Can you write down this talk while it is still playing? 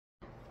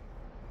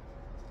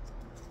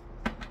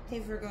Hey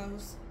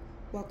Virgos,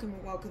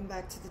 welcome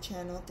back to the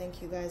channel.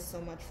 Thank you guys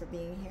so much for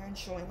being here and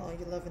showing all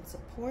your love and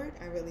support.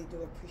 I really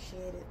do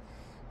appreciate it.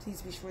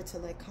 Please be sure to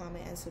like,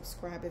 comment, and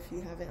subscribe if you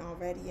haven't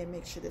already, and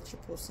make sure that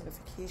your post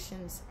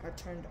notifications are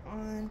turned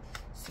on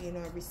so you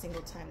know every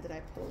single time that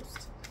I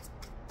post.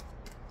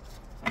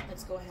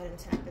 Let's go ahead and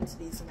tap into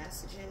these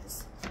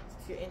messages.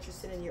 If you're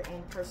interested in your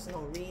own personal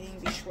reading,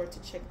 be sure to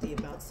check the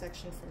about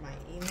section for my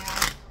email.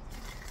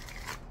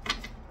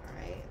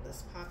 Alright,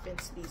 let's pop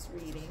into these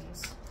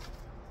readings.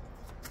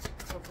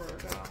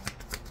 Virgo.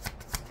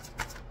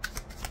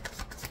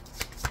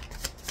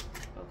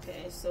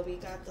 Okay, so we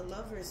got the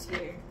Lovers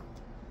here.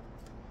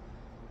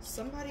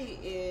 Somebody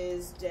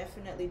is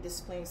definitely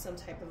displaying some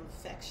type of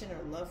affection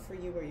or love for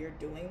you, or you're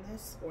doing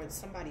this, or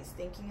somebody's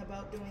thinking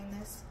about doing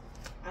this.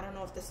 I don't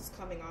know if this is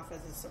coming off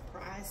as a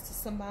surprise to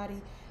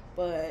somebody,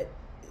 but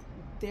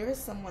there is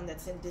someone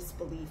that's in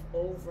disbelief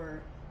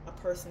over a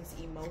person's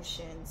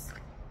emotions.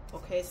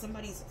 Okay,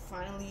 somebody's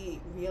finally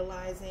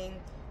realizing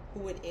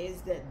who it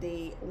is that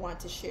they want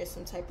to share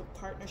some type of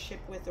partnership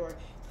with or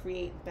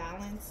create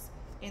balance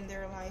in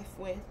their life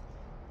with.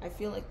 I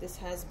feel like this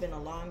has been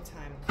a long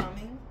time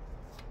coming.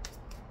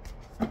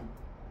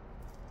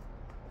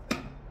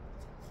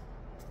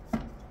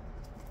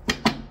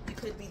 You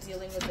could be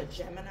dealing with a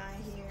Gemini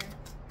here.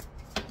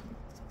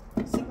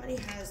 Somebody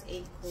has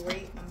a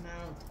great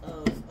amount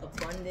of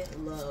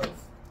abundant love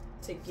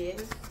to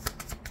give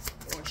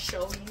or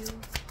show you.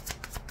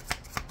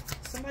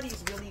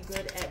 Somebody's really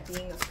good at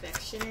being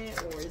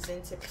affectionate or is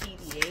into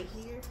PDA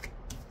here.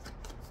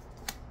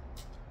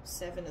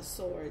 Seven of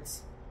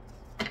Swords.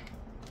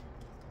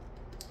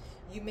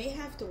 You may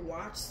have to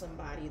watch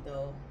somebody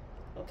though.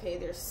 Okay,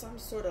 there's some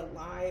sort of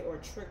lie or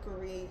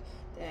trickery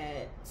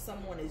that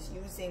someone is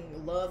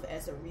using love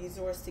as a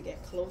resource to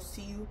get close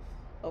to you.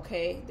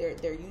 Okay,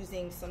 they're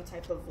using some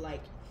type of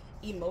like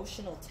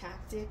emotional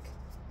tactic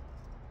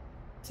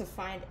to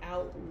find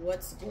out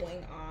what's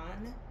going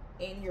on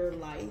in your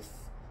life,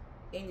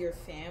 in your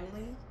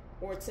family,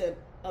 or to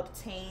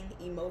obtain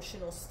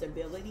emotional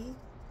stability.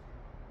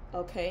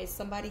 Okay,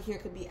 somebody here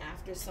could be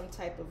after some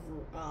type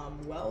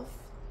of wealth,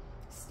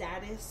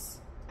 status,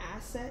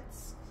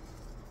 assets,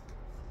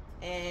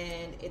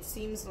 and it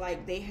seems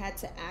like they had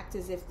to act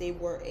as if they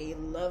were a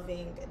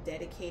loving,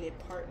 dedicated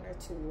partner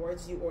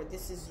towards you, or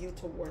this is you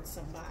towards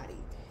somebody.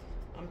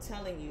 I'm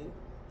telling you,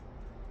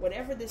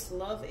 whatever this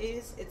love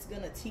is, it's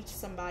gonna teach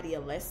somebody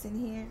a lesson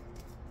here.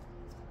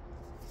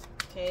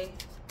 Okay,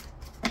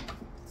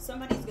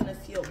 somebody's going to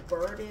feel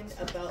burdened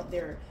about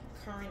their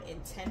current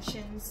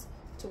intentions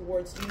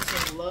towards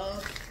using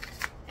love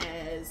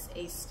as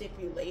a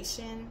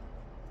stipulation.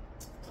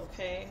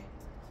 Okay.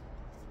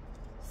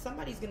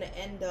 Somebody's going to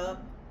end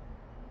up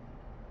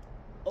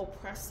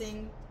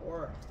oppressing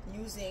or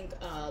using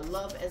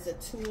love as a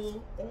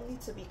tool only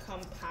to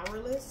become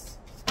powerless.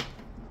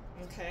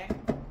 Okay.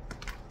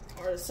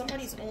 Or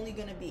somebody's only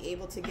going to be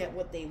able to get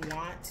what they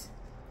want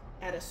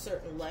at a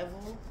certain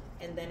level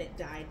and then it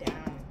die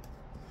down.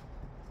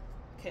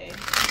 Okay,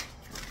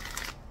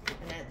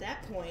 and at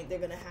that point, they're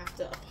going to have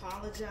to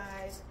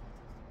apologize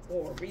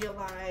or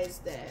realize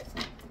that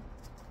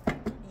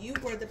you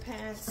were the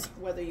past,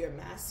 whether you're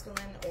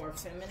masculine or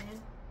feminine.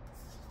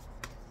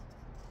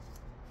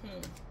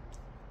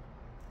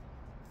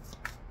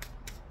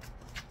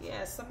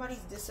 Yeah,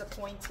 somebody's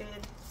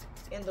disappointed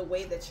in the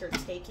way that you're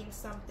taking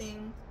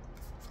something.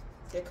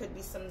 There could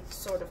be some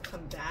sort of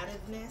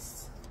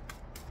combativeness.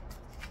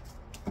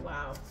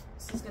 Wow,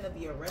 this is going to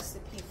be a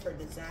recipe for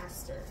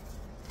disaster.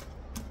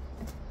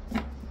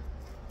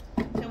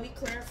 Can we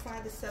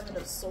clarify the Seven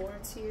of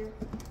Swords here?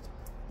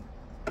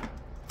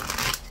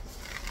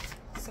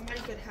 Somebody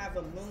could have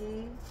a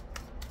moon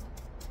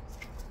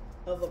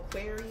of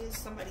Aquarius.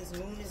 Somebody's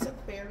moon is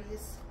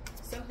Aquarius.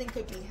 Something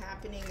could be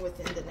happening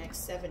within the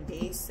next 7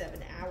 days,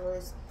 7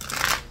 hours,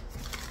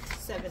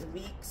 7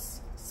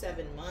 weeks,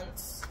 7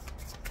 months.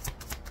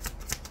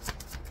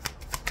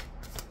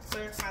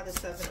 Clarify the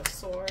Seven of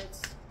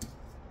Swords.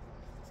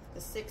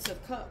 The Six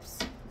of Cups.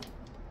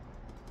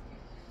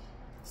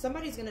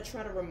 Somebody's going to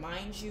try to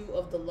remind you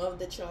of the love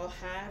that y'all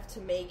have to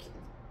make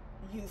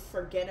you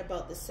forget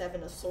about the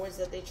Seven of Swords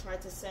that they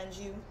tried to send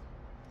you.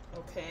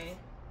 Okay.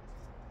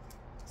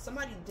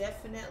 Somebody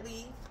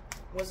definitely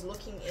was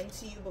looking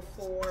into you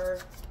before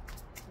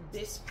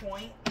this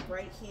point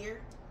right here.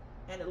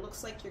 And it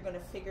looks like you're going to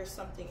figure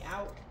something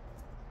out.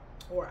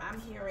 Or I'm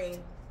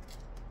hearing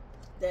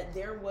that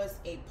there was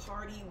a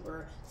party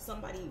where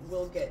somebody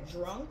will get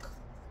drunk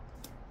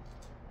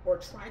or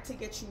try to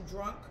get you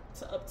drunk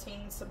to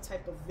obtain some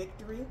type of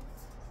victory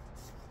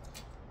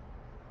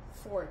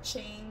for a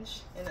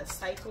change in a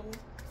cycle,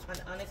 an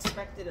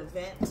unexpected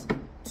event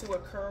to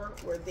occur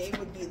where they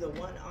would be the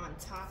one on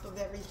top of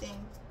everything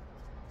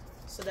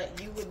so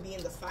that you would be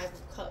in the Five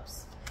of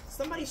Cups.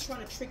 Somebody's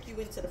trying to trick you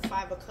into the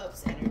Five of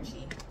Cups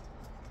energy.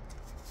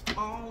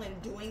 All in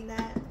doing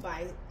that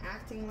by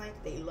acting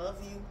like they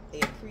love you,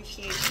 they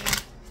appreciate you,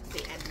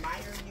 they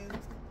admire you.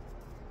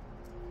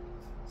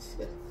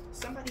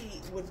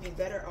 Somebody would be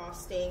better off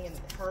staying in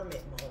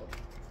hermit mode.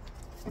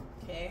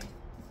 Okay.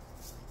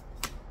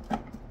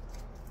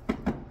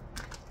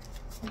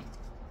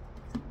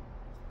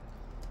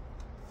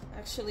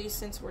 actually,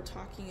 since we're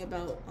talking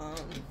about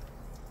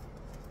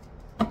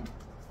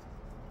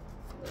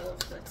love,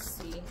 let's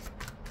see.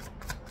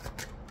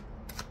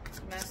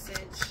 Message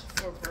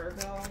for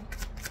Virgo.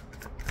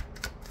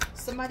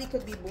 Somebody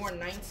could be born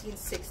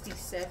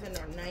 1967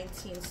 or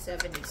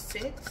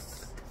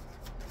 1976.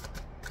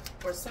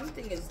 Or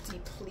something is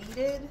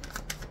depleted.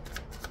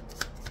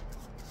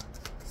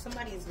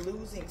 Somebody's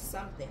losing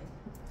something.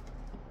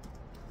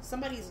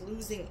 Somebody's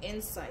losing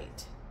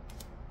insight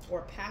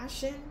or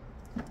passion.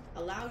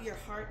 Allow your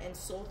heart and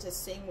soul to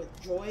sing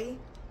with joy.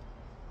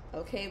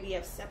 Okay, we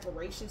have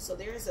separation. So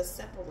there is a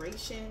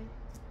separation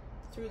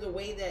through the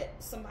way that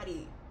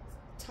somebody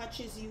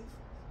touches you,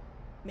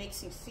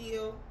 makes you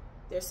feel.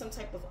 There's some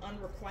type of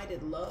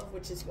unrequited love,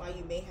 which is why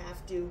you may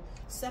have to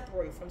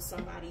separate from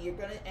somebody. You're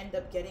going to end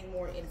up getting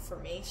more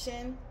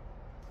information.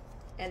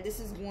 And this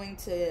is going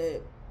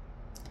to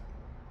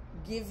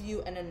give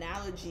you an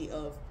analogy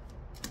of,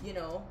 you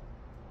know,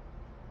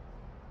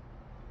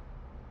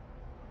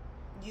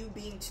 you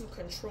being too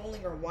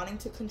controlling or wanting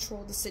to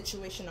control the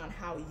situation on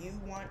how you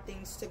want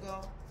things to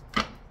go.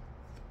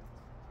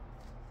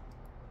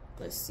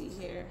 Let's see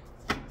here.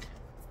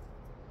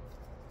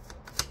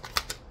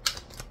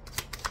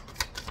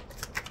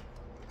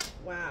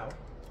 Wow.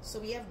 So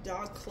we have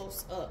dog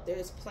close up.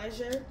 There's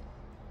pleasure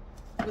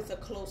with a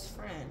close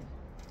friend.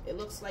 It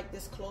looks like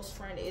this close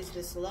friend is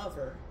this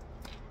lover.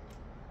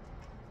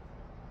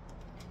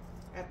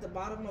 At the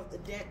bottom of the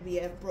deck, we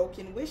have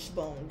broken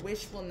wishbone.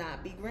 Wish will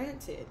not be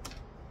granted.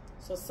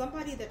 So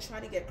somebody that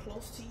tried to get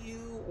close to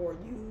you or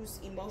use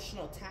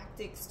emotional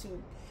tactics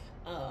to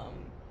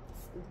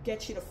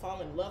get you to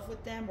fall in love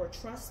with them or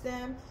trust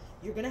them,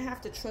 you're going to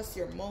have to trust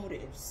your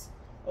motives.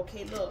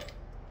 Okay, look.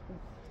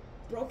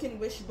 Broken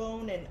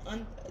wishbone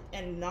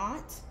and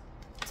not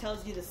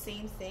tells you the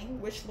same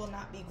thing. Wish will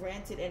not be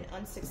granted and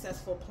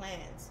unsuccessful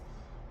plans.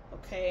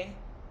 Okay?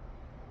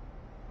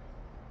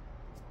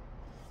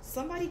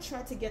 Somebody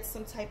tried to get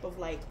some type of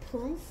like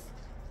proof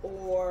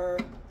or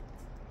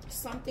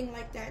something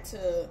like that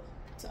to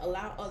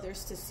allow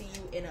others to see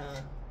you in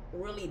a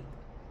really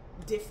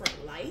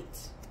different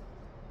light.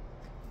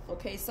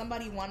 Okay,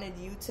 somebody wanted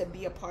you to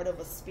be a part of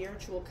a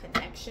spiritual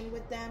connection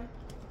with them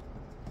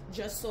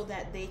just so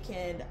that they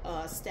can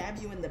stab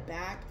you in the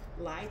back,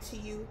 lie to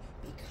you,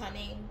 be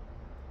cunning.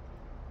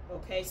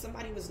 Okay,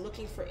 somebody was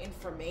looking for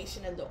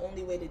information, and the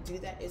only way to do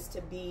that is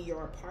to be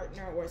your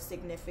partner or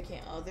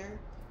significant other.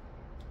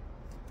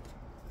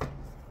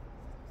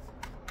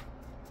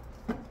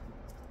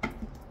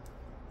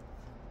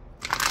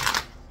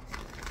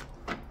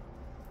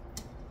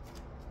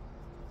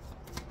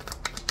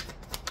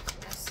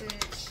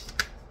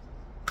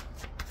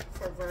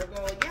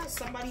 Virgo, yeah,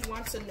 somebody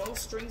wants a no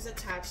strings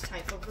attached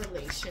type of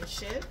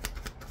relationship,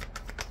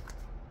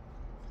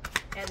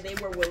 and they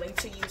were willing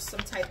to use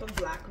some type of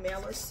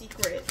blackmail or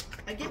secret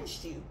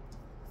against you.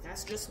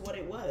 That's just what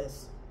it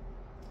was.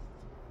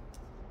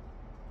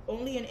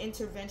 Only an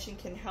intervention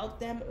can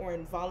help them, or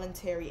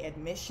involuntary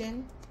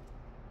admission.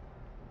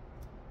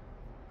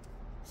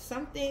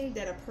 Something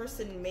that a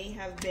person may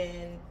have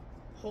been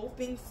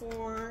hoping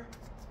for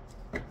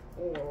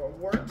or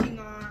working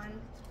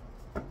on,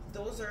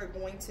 those are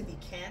going to be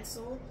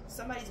canceled.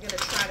 Somebody's going to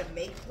try to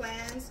make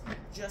plans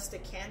just to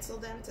cancel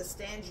them, to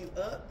stand you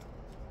up.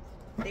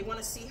 They want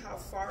to see how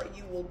far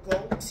you will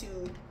go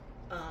to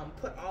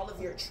put all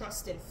of your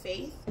trust and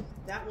faith.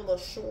 That will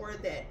assure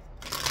that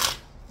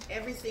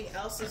everything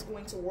else is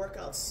going to work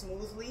out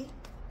smoothly.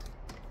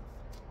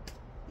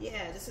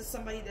 Yeah, this is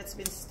somebody that's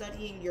been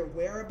studying your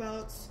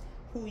whereabouts,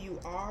 who you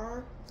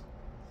are,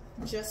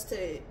 just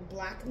to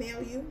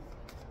blackmail you.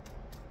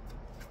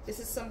 This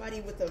is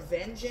somebody with a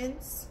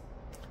vengeance,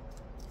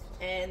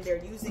 and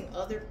they're using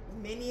other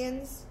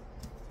minions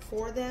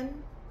for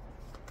them.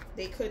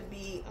 They could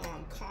be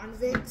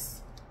convicts,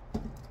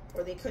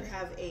 or they could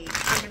have a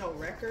criminal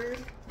record.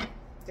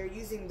 They're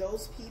using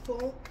those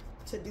people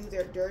to do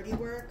their dirty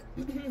work.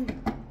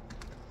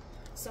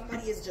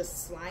 Somebody is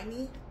just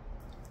slimy.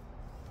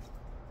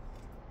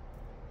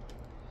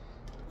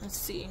 Let's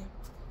see.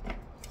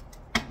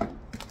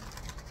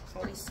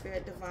 Holy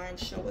Spirit Divine,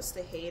 show us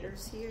the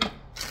haters here.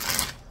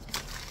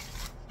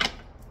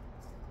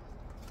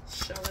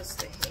 Show us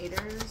the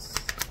haters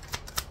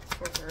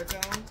for Virgo.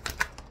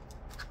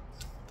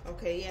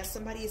 Okay, yeah,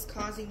 somebody is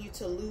causing you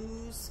to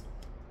lose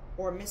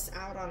or miss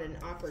out on an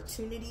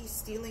opportunity,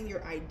 stealing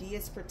your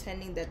ideas,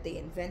 pretending that they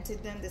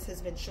invented them. This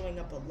has been showing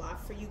up a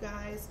lot for you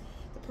guys.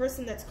 The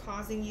person that's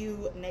causing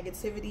you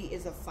negativity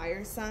is a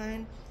fire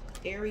sign,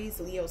 Aries,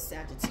 Leo,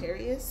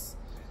 Sagittarius.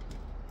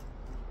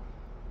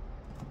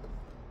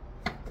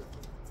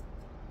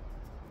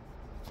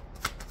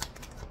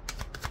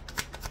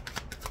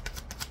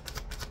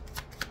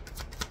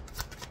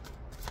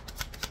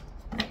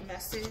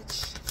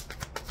 Message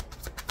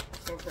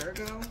for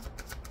Virgo.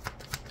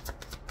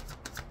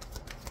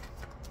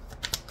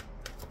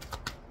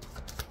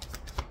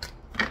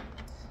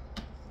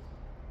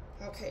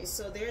 Okay,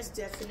 so there's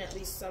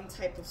definitely some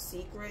type of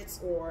secrets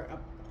or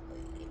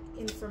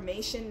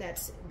information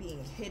that's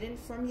being hidden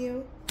from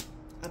you.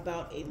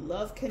 about a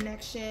love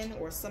connection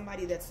or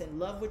somebody that's in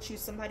love with you.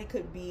 Somebody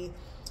could be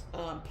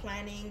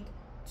planning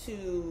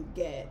to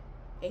get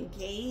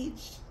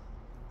engaged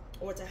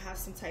or to have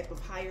some type of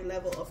higher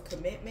level of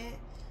commitment,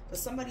 but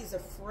somebody's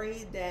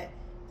afraid that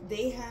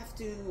they have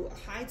to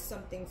hide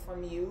something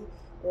from you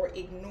or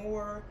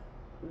ignore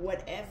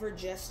whatever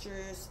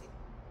gestures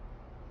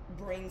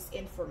brings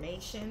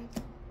information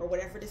or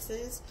whatever this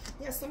is.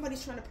 Yeah,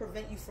 somebody's trying to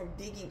prevent you from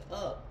digging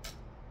up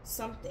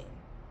something,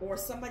 or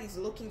somebody's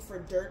looking for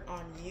dirt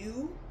on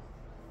you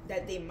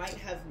that they might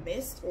have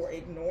missed or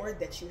ignored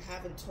that you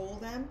haven't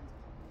told them.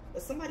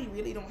 But somebody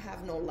really don't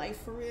have no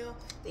life for real.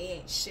 They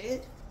ain't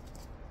shit.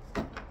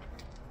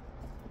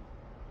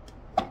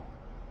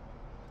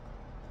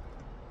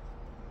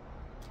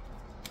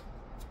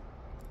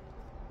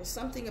 There's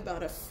something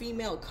about a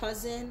female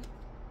cousin.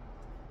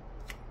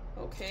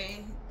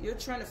 Okay, you're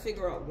trying to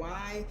figure out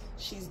why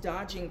she's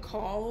dodging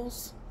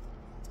calls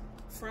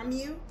from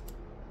you.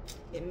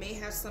 It may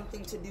have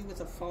something to do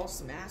with a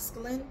false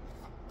masculine.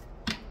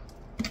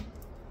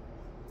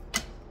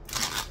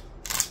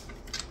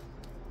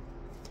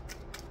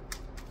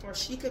 Or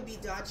she could be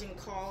dodging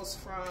calls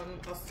from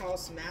a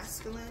false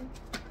masculine.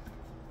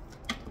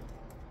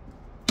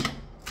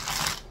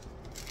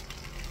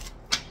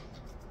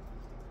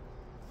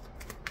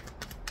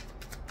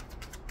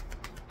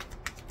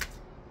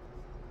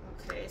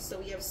 Okay, so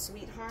we have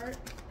sweetheart,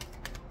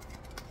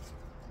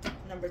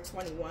 number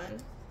 21,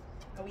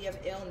 and we have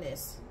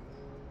illness.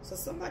 So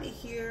somebody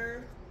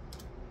here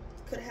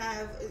could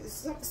have,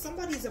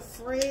 somebody's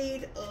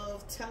afraid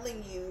of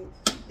telling you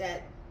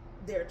that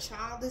their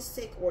child is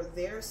sick, or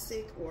they're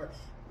sick, or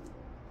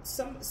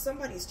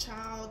somebody's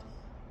child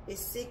is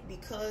sick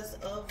because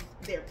of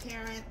their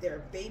parent,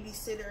 their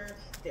babysitter,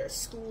 their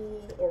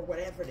school, or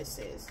whatever this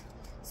is.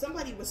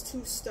 Somebody was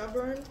too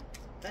stubborn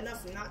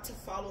enough not to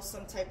follow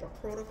some type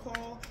of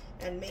protocol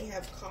and may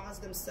have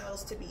caused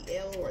themselves to be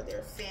ill, or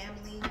their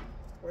family,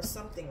 or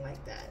something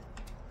like that.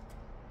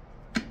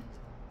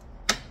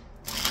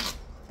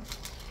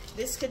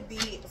 This could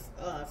be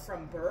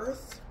from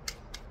birth.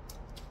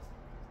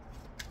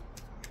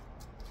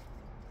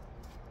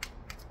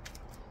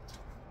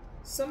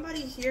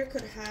 Somebody here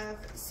could have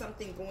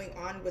something going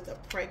on with a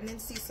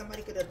pregnancy.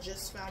 Somebody could have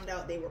just found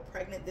out they were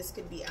pregnant. This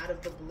could be out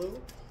of the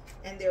blue,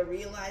 and they're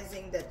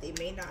realizing that they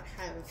may not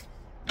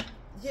have,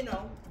 you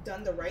know,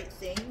 done the right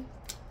thing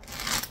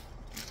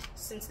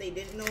since they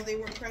didn't know they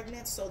were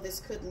pregnant. So this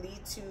could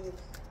lead to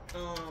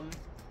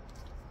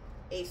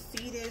a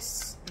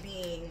fetus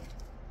being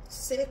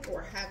sick,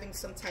 or having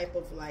some type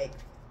of, like,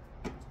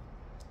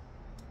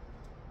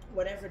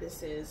 whatever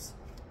this is.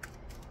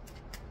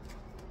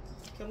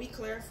 Can we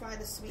clarify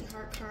the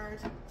sweetheart card?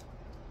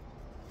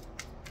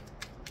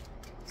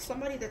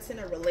 Somebody that's in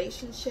a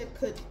relationship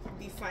could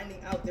be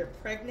finding out they're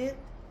pregnant,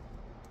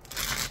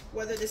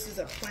 whether this is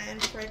a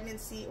planned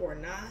pregnancy or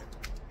not.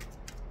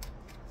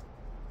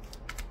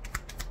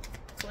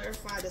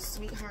 Clarify the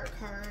sweetheart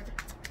card.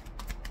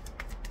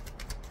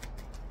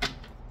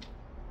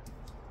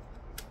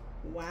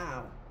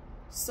 Wow.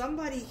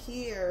 Somebody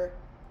here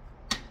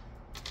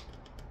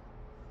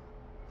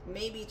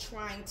may be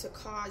trying to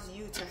cause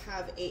you to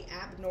have a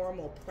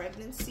abnormal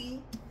pregnancy.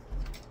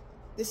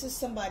 This is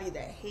somebody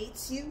that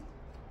hates you.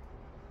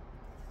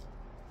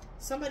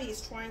 Somebody is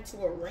trying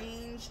to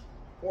arrange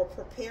or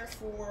prepare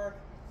for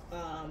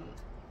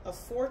a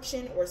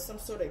fortune or some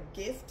sort of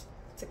gift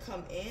to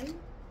come in,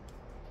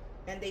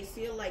 and they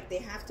feel like they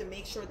have to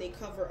make sure they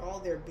cover all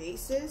their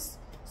bases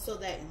so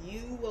that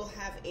you will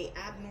have a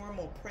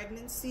abnormal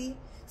pregnancy.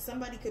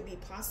 Somebody could be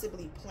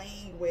possibly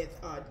playing with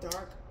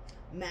dark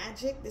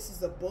magic. This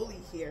is a bully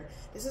here.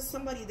 This is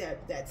somebody that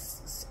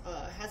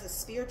has a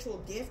spiritual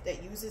gift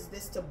that uses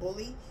this to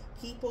bully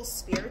people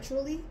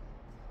spiritually.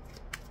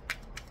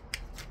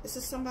 This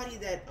is somebody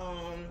that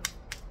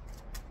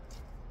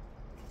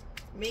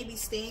may be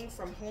staying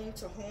from home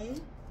to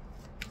home.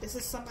 This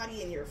is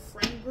somebody in your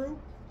friend group.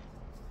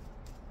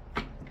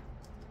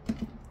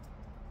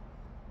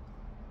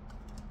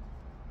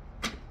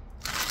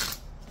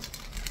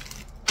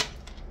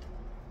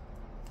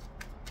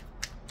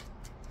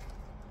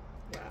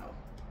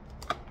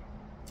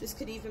 This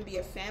could even be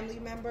a family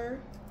member.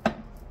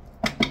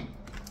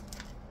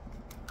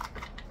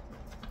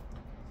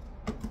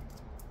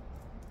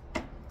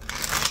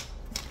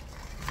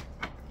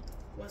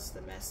 What's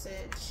the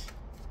message?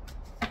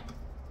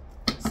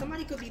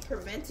 Somebody could be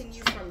preventing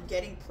you from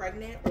getting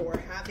pregnant or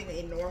having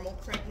a normal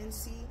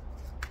pregnancy.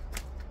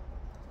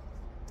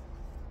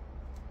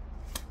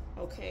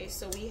 Okay,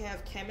 so we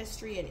have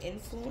chemistry and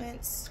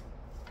influence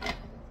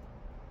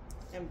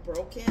and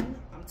broken.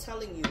 I'm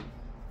telling you,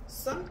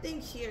 something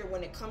here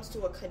when it comes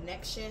to a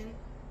connection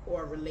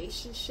or a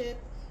relationship,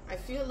 I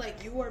feel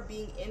like you are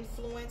being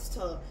influenced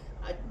to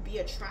be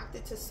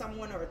attracted to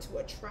someone, or to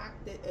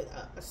attract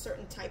a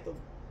certain type of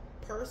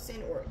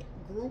person or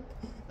group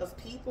of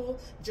people,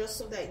 just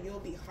so that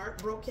you'll be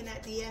heartbroken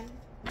at the end.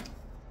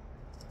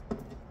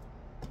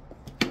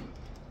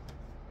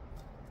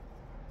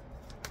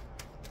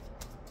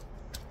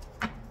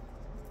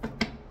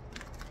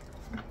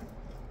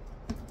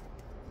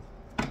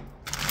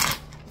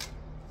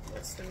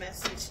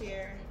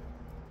 here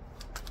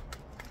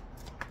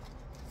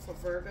for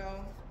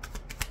Virgo.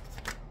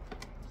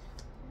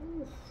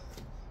 Ooh.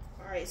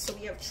 All right, so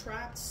we have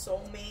trapped,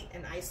 soulmate,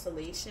 and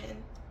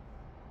isolation.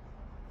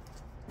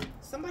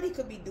 Somebody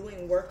could be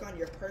doing work on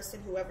your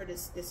person, whoever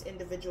this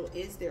individual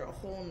is. They're a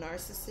whole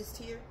narcissist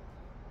here.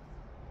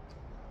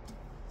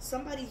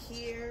 Somebody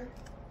here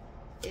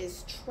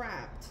is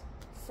trapped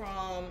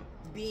from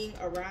being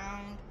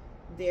around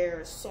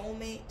their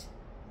soulmate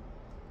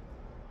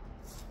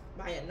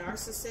by a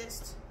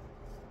narcissist.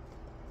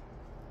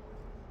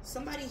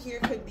 Somebody here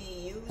could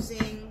be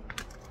using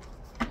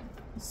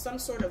some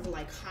sort of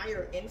like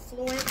higher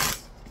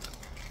influence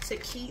to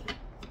keep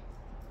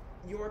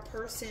your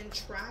person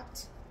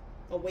trapped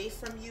away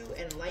from you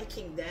and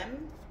liking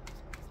them.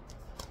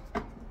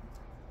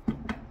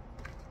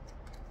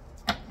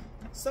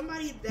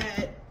 Somebody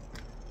that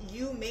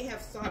you may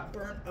have thought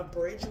burnt a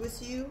bridge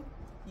with you.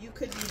 You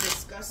could be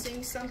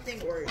discussing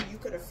something, or you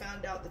could have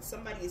found out that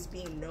somebody is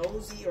being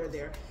nosy, or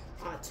they're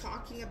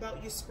talking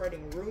about you,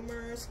 spreading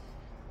rumors,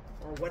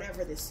 or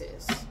whatever this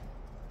is.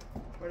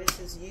 Or this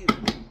is you.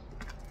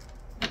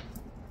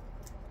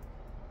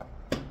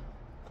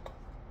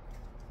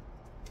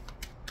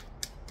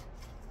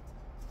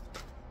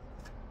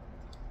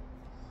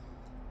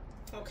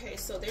 Okay,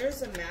 so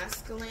there's a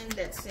masculine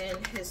that's in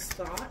his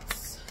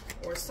thoughts,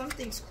 or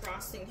something's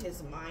crossing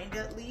his mind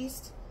at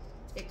least.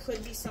 It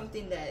could be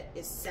something that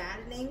is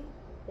saddening,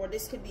 or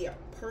this could be a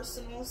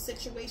personal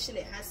situation.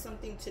 It has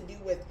something to do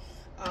with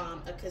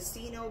a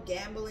casino,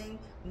 gambling,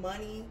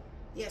 money.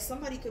 Yeah,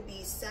 somebody could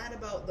be sad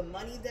about the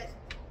money that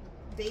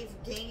they've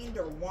gained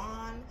or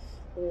won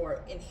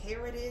or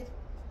inherited,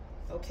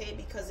 okay,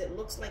 because it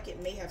looks like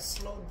it may have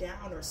slowed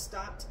down or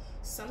stopped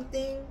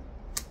something,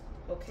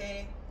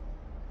 okay.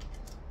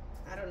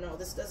 I don't know,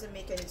 this doesn't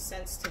make any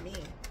sense to me,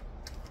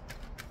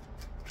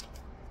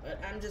 but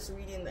I'm just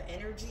reading the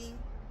energy.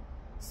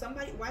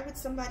 Somebody, why would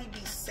somebody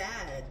be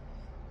sad?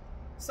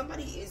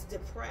 Somebody is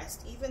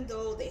depressed. Even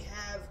though they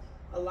have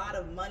a lot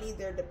of money,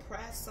 they're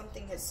depressed.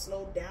 Something has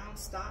slowed down,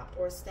 stopped,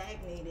 or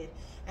stagnated.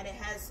 And it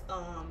has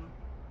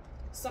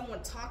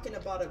someone talking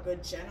about a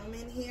good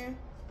gentleman here.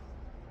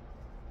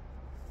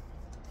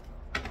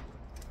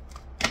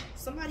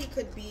 Somebody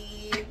could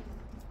be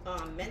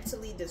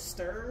mentally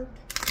disturbed,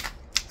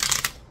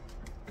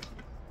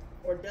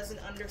 or doesn't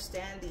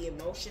understand the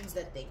emotions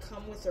that they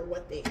come with or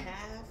what they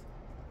have.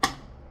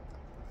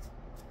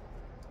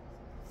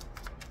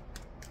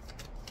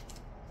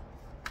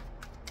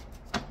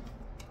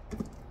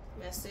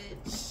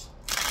 Message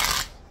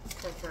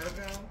for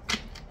Virgo.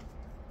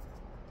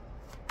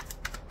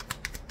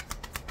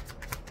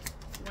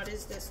 What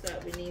is this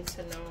that we need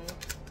to know?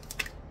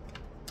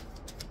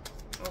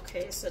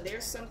 Okay, so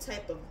there's some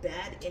type of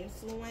bad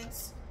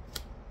influence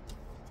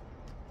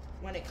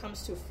when it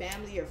comes to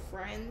family or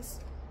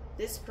friends.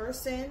 This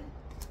person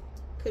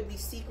could be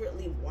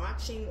secretly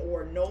watching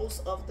or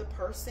knows of the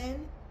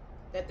person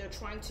that they're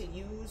trying to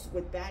use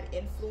with bad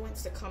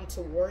influence to come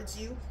towards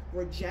you.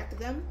 Reject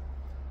them.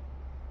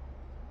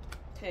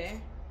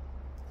 Okay.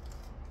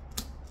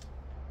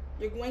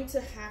 You're going to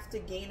have to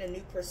gain a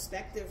new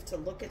perspective to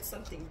look at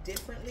something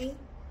differently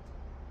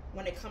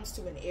when it comes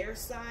to an air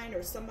sign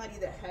or somebody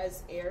that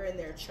has air in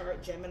their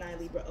chart, Gemini,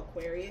 Libra,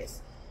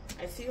 Aquarius.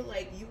 I feel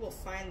like you will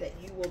find that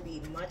you will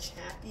be much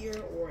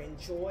happier or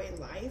enjoy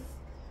life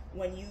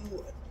when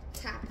you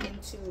tap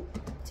into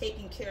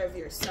taking care of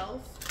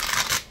yourself.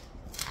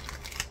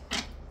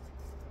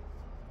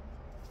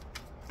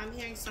 I'm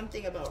hearing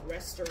something about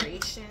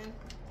restoration.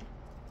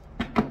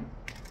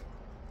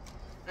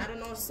 I don't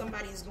know if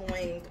somebody's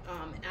going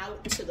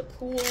out to the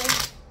pool,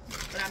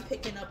 but I'm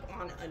picking up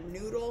on a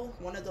noodle,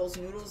 one of those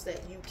noodles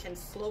that you can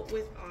float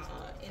with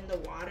in the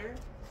water.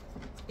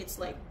 It's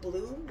like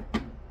blue.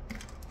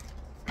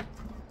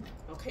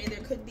 Okay,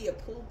 there could be a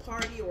pool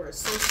party or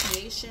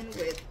association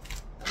with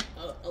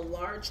a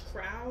large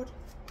crowd.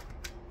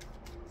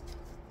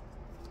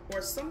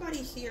 Or somebody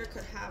here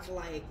could have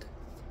like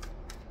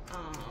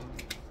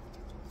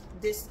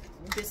this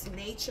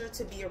nature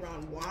to be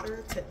around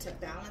water to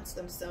balance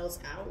themselves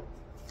out.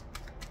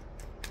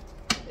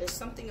 There's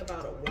something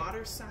about a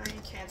water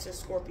sign, Cancer,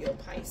 Scorpio,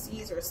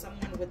 Pisces, or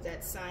someone with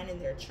that sign in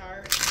their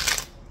chart.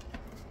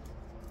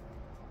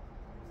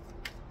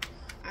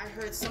 I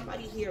heard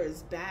somebody here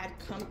is bad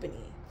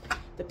company.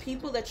 The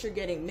people that you're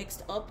getting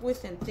mixed up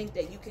with and think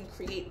that you can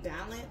create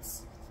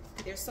balance,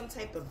 there's some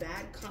type of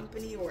bad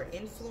company or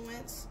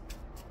influence.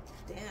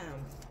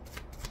 Damn.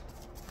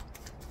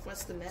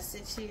 What's the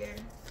message here?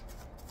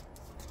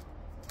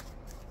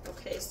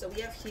 Okay, so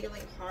we have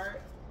healing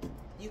heart.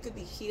 You could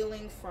be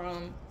healing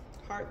from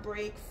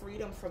heartbreak,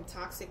 freedom from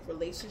toxic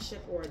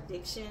relationship or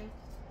addiction.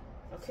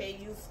 Okay,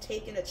 you've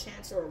taken a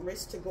chance or a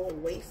risk to go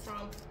away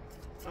from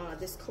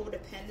this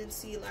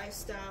codependency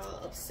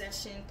lifestyle,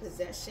 obsession,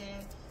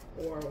 possession,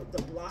 or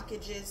the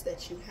blockages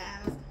that you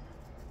have.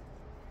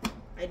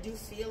 I do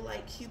feel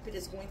like Cupid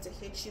is going to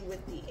hit you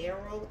with the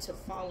arrow to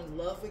fall in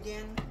love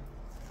again.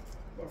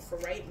 Or for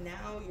right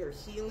now, you're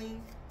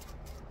healing.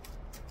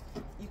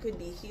 You could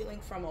be healing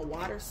from a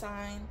water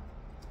sign.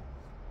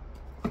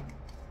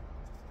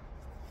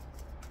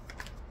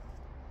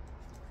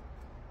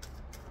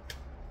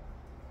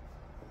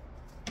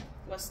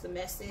 What's the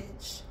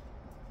message?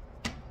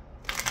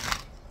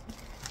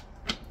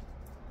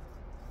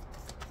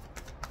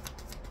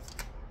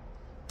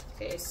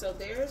 Okay, so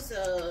there's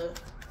a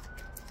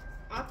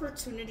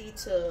opportunity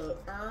to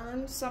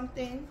earn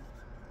something.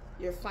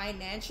 Your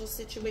financial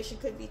situation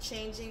could be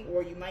changing,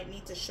 or you might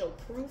need to show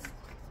proof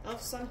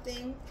of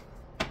something.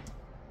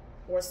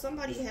 Or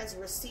somebody has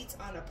receipts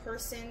on a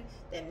person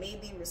that may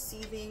be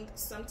receiving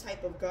some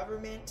type of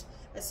government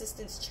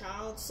assistance,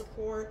 child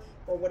support,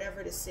 or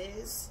whatever this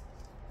is.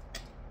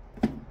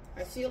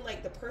 I feel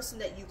like the person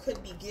that you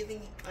could be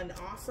giving an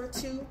offer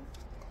to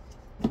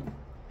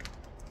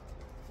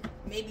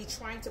may be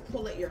trying to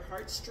pull at your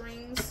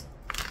heartstrings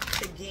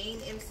to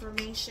gain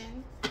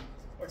information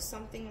or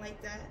something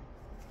like that,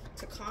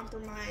 to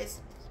compromise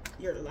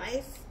your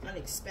life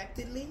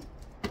unexpectedly.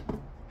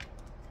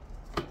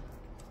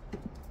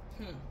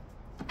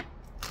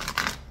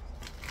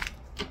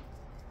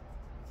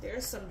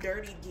 There's some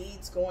dirty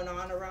deeds going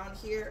on around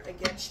here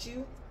against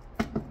you.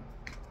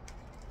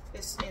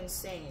 It's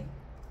insane.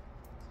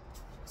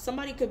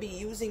 Somebody could be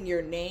using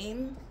your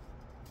name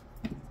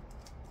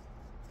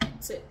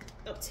to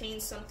obtain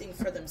something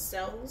for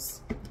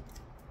themselves,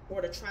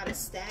 or to try to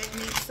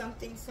stagnate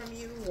something from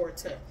you, or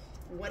to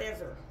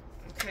whatever.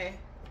 Okay?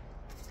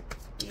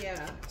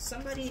 Yeah,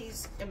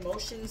 somebody's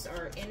emotions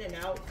are in and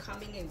out,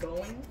 coming and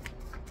going.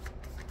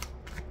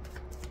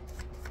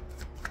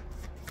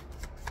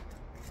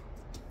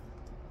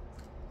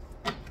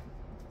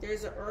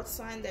 There's an earth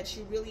sign that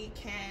you really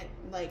can't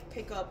like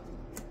pick up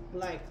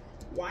like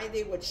why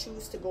they would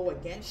choose to go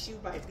against you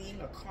by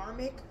being a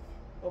karmic.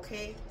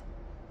 Okay,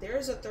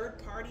 there's a third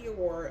party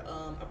or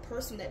a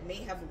person that may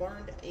have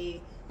learned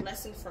a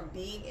lesson from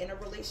being in a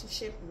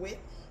relationship with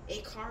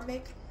a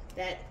karmic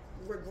that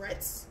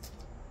regrets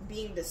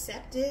being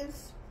deceptive.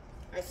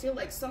 I feel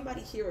like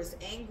somebody here is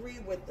angry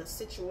with the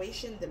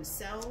situation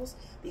themselves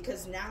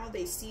because now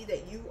they see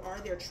that you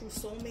are their true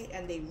soulmate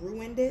and they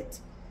ruined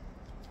it.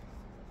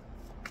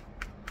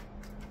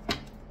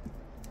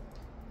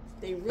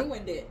 They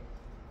ruined it.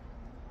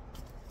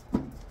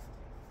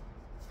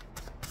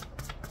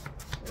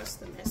 What's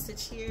the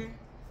message here?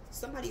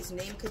 Somebody's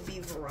name could be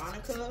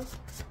Veronica,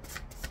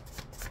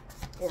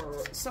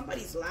 or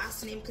somebody's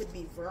last name could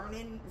be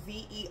Vernon,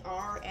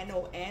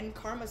 V-E-R-N-O-N.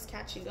 Karma's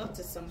catching up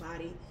to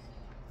somebody,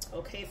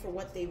 okay, for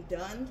what they've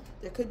done.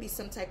 There could be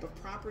some type of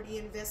property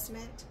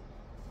investment,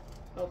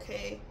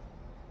 okay?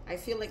 I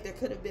feel like there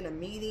could have been a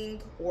meeting,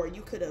 or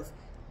you could have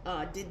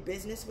did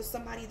business with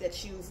somebody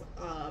that you've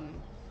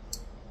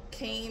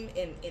came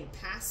in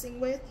passing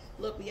with.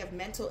 Look, we have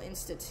mental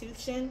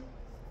institution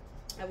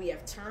and we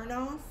have turn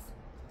off.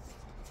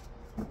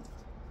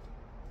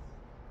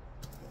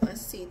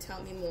 Let's see,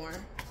 tell me more.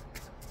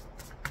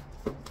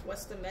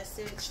 What's the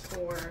message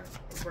for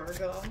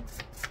Virgo?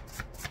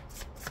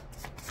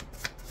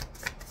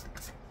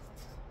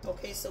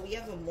 Okay, so we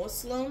have a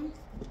Muslim.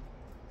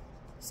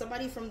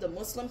 Somebody from the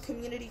Muslim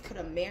community could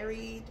have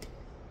married.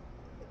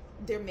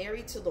 They're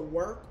married to the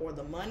work or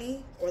the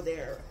money or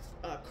their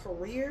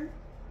career.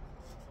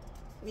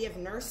 We have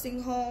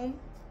nursing home.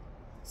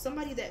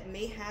 Somebody that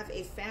may have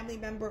a family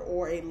member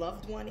or a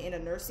loved one in a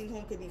nursing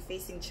home could be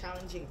facing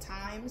challenging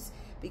times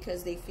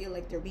because they feel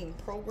like they're being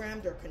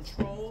programmed or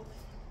controlled.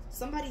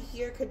 Somebody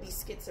here could be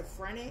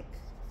schizophrenic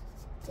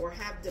or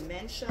have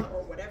dementia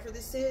or whatever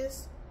this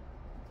is.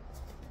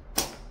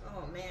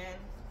 Oh, man.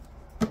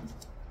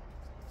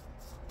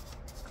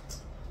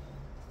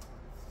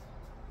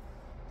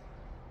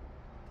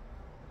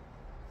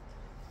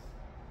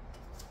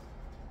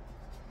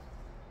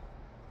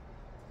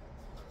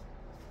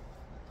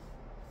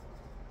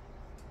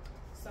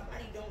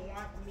 Somebody don't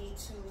want me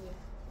to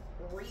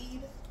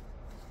read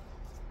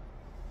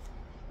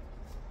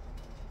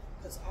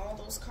because all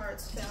those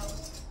cards fell.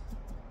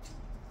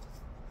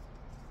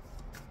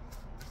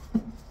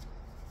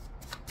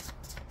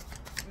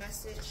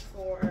 Message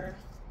for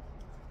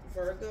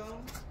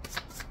Virgo.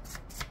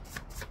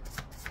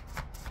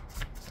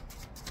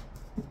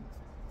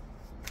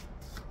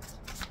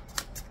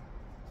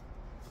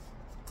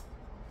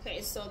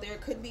 Okay, so there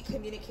could be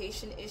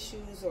communication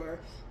issues or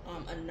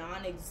a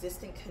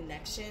non-existent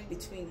connection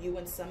between you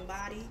and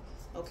somebody,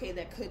 okay,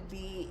 that could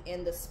be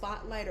in the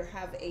spotlight or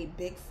have a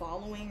big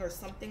following or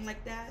something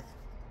like that.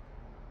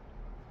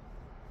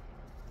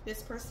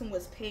 This person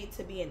was paid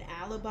to be an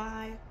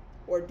alibi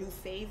or do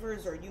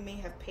favors, or you may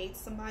have paid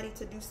somebody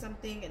to do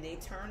something and they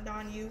turned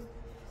on you.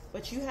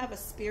 But you have a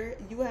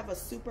spirit, you have a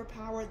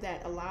superpower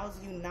that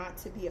allows you not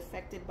to be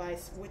affected by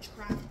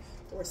witchcraft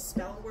or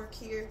spell work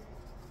here.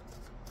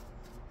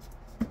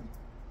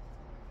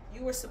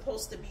 You were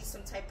supposed to be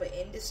some type of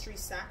industry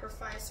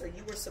sacrifice, or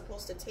you were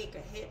supposed to take a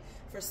hit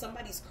for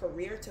somebody's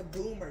career to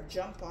boom or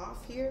jump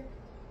off here.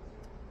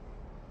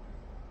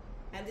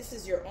 And this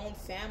is your own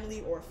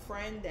family or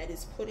friend that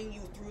is putting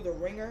you through the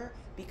ringer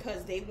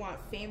because they want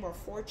fame or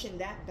fortune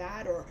that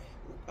bad, or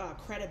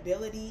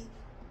credibility,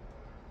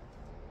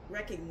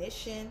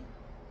 recognition.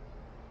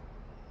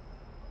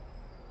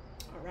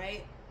 All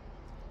right.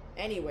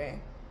 Anyway,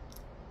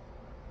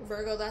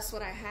 Virgo, that's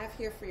what I have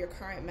here for your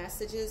current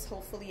messages.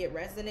 Hopefully it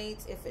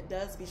resonates. If it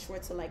does, be sure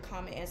to like,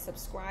 comment, and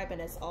subscribe.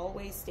 And as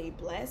always, stay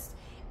blessed.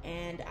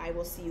 And I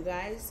will see you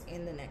guys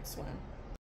in the next one.